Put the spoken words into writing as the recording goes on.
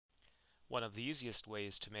One of the easiest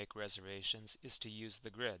ways to make reservations is to use the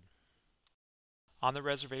grid. On the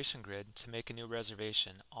reservation grid, to make a new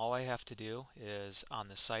reservation, all I have to do is on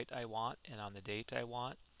the site I want and on the date I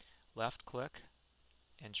want, left click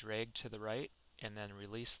and drag to the right and then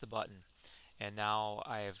release the button. And now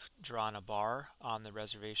I've drawn a bar on the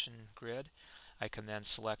reservation grid. I can then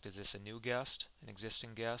select, is this a new guest, an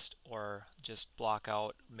existing guest, or just block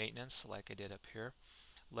out maintenance like I did up here.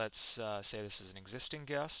 Let's say this is an existing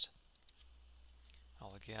guest.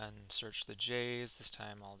 I'll again search the J's. This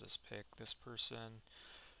time I'll just pick this person,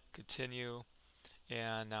 continue,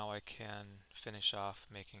 and now I can finish off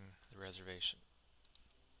making the reservation.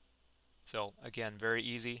 So again, very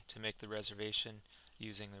easy to make the reservation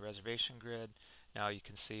using the reservation grid. Now you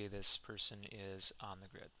can see this person is on the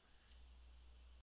grid.